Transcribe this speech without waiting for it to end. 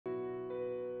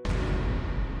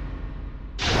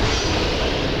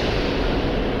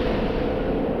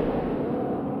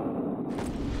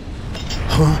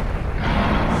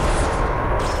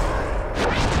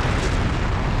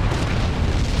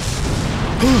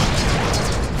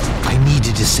I need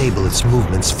to disable its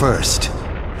movements first.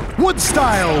 Wood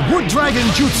style, Wood Dragon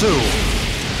Jutsu!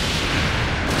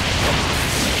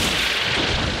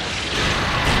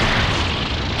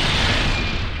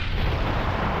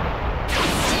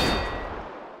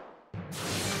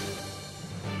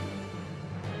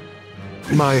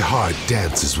 My heart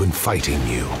dances when fighting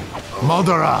you.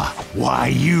 Madara, why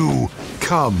you?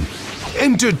 Come,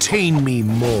 entertain me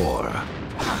more.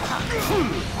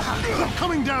 I'm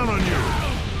coming down on you!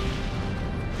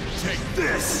 Take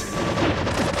this!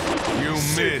 You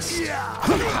missed.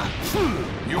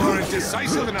 You aren't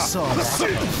decisive enough.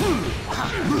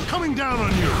 Coming down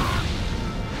on you!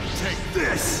 Take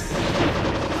this!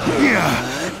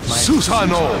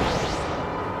 Susanoo!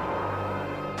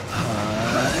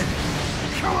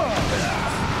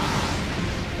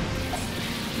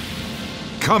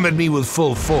 Come at me with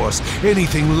full force.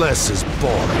 Anything less is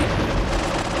boring.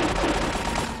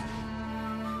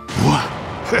 What?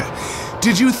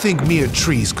 Did you think mere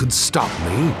trees could stop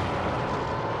me?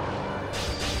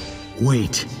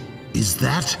 Wait, is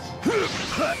that?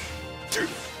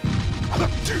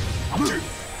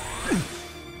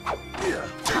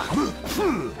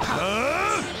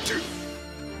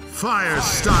 Fire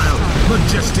style,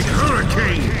 majestic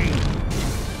hurricane!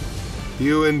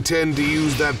 You intend to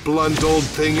use that blunt old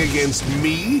thing against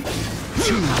me?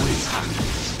 Too weak.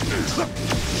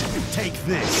 Take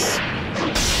this.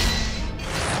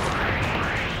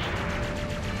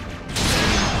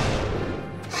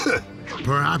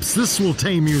 Perhaps this will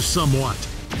tame you somewhat.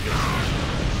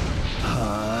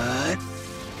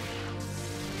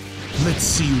 Let's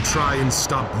see you try and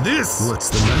stop this! What's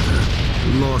the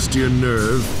matter? Lost your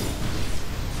nerve?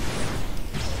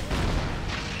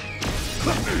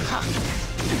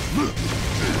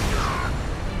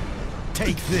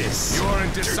 Take this! You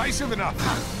aren't decisive enough.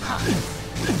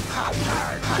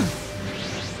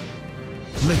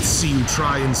 Let's see you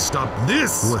try and stop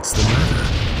this! What's the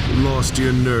matter? Lost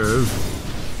your nerve?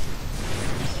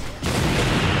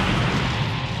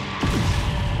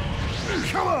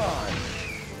 Come on!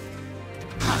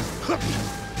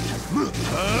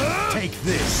 Take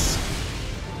this!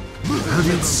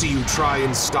 Let's see you try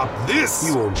and stop this!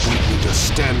 You won't beat me just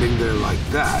standing there like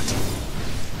that.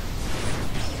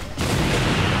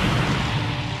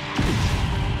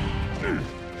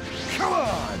 Come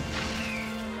on!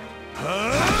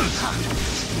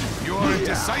 You aren't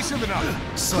decisive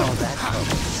enough. Saw that coming.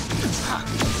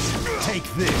 Take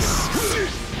this!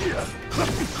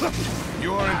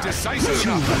 You aren't decisive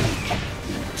enough.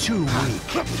 Too weak.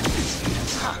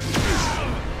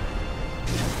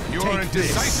 You aren't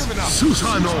decisive enough.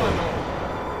 Susanoo!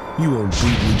 You won't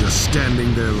beat me just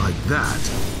standing there like that.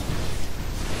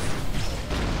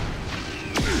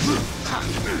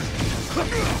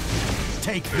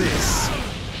 Take this!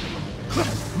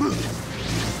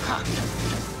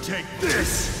 Take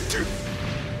this!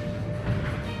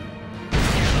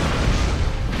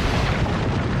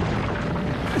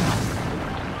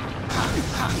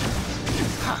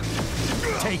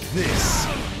 Take this!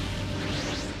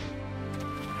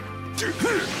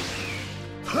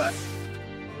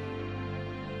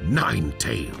 Nine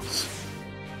Tails.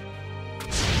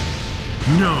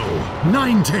 No!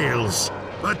 Nine Tails!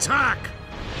 Attack!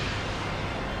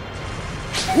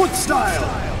 Wood style!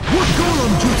 Wood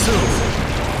Golem Jutsu!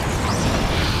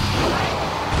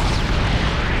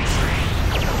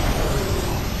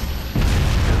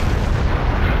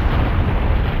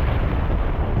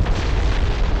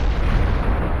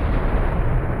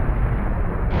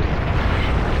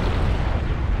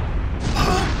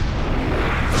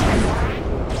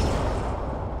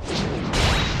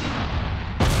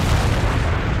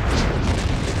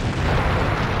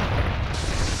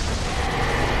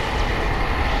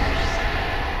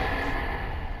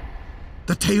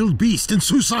 The tailed beast and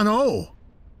Susanoo!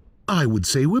 I would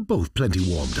say we're both plenty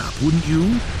warmed up, wouldn't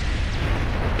you?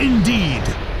 Indeed!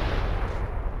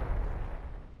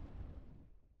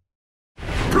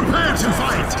 Prepare to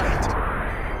fight!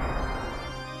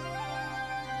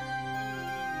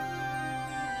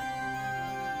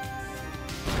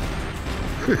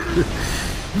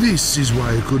 This is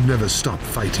why I could never stop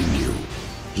fighting you.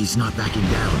 He's not backing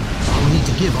down. I'll need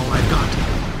to give all I've got.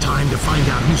 Time to find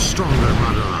out who's stronger,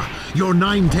 Madara. Your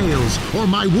Nine Tails or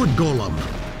my Wood Golem.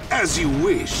 As you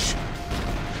wish.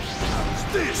 How's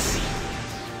this?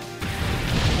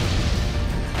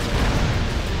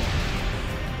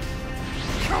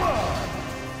 Come on!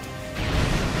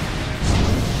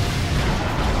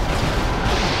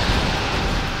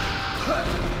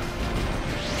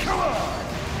 Come on!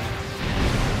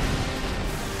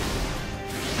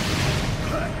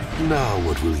 Now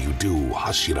what will you do,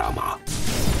 Hashirama?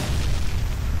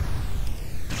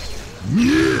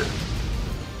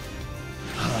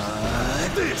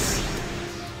 This!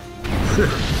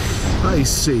 I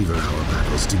savor our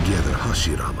battles together,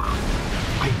 Hashirama.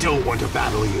 I don't want to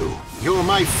battle you. You're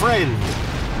my friend.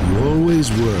 You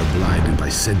always were blinded by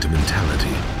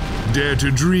sentimentality. Dare to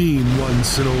dream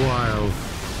once in a while.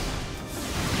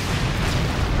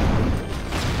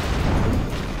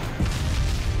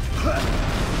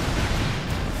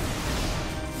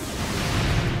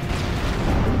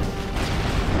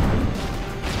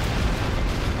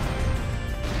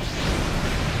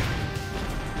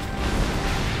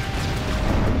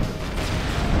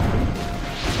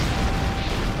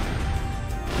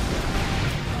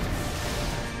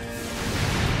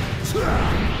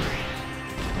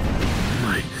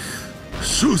 My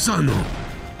Susanoo!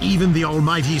 Even the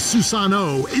almighty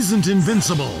Susanoo isn't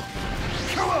invincible.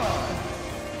 Come on!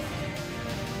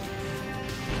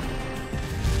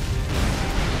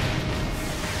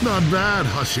 Not bad,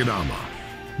 Hashirama.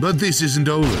 But this isn't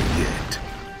over yet.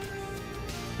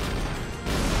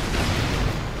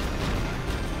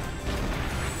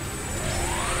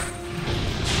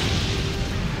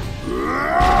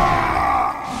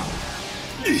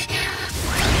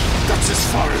 That's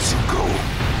as far as you go.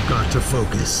 Got to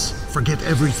focus. Forget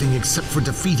everything except for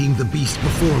defeating the beast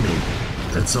before me.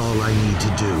 That's all I need to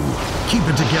do. Keep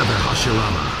it together,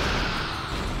 Hashirama.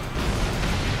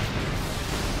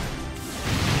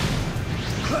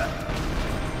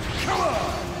 Come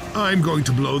on! I'm going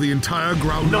to blow the entire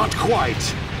ground. Not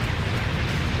quite.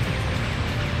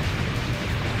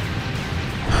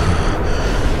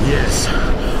 Yes,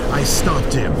 I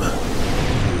stopped him.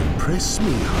 You impress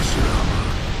me, Hashirama.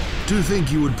 To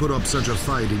think you would put up such a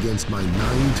fight against my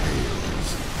Nine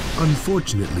Tails.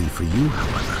 Unfortunately for you,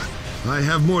 however, I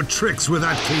have more tricks where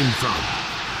that came from.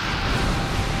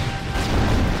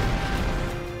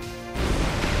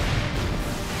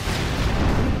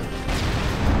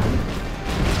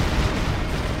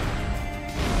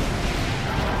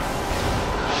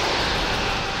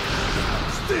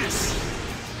 This!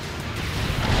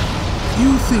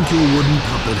 You think your wooden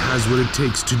puppet has what it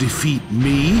takes to defeat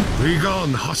me?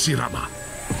 Begone, Hashirama!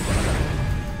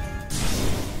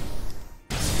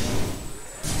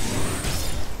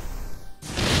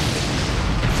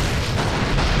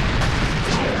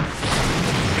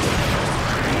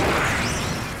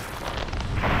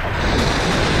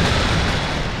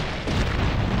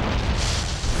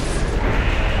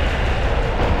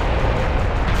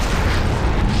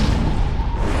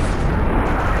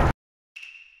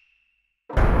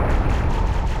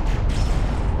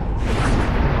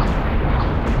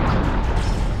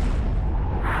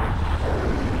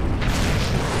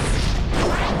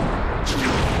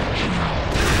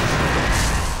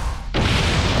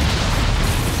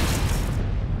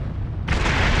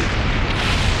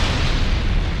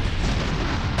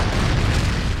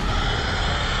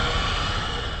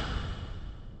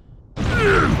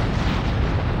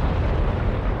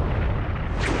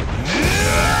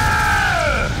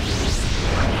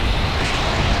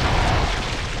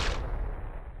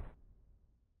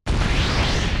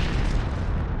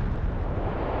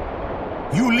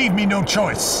 You leave me no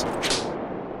choice.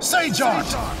 Sage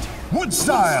Art, Wood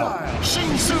Style,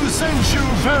 Shinsu Senshu,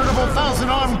 Veritable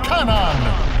Thousand-Arm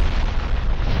Kanon.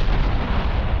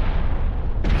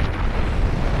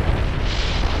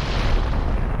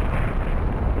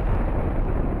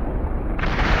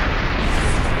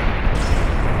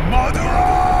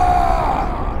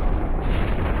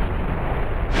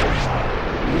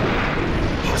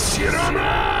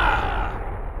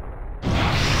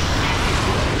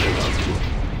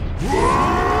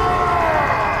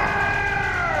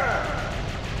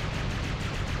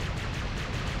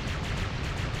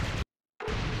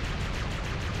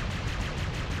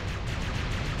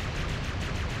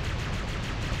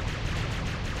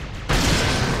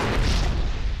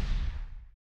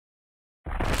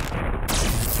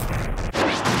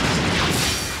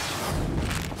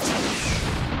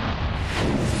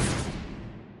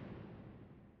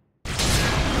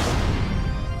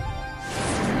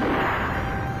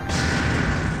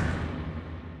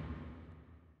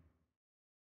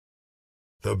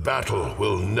 The battle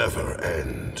will never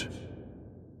end.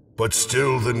 But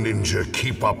still the ninja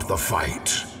keep up the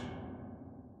fight.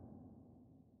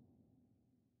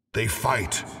 They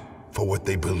fight for what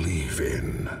they believe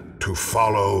in, to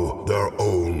follow their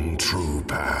own true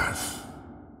path.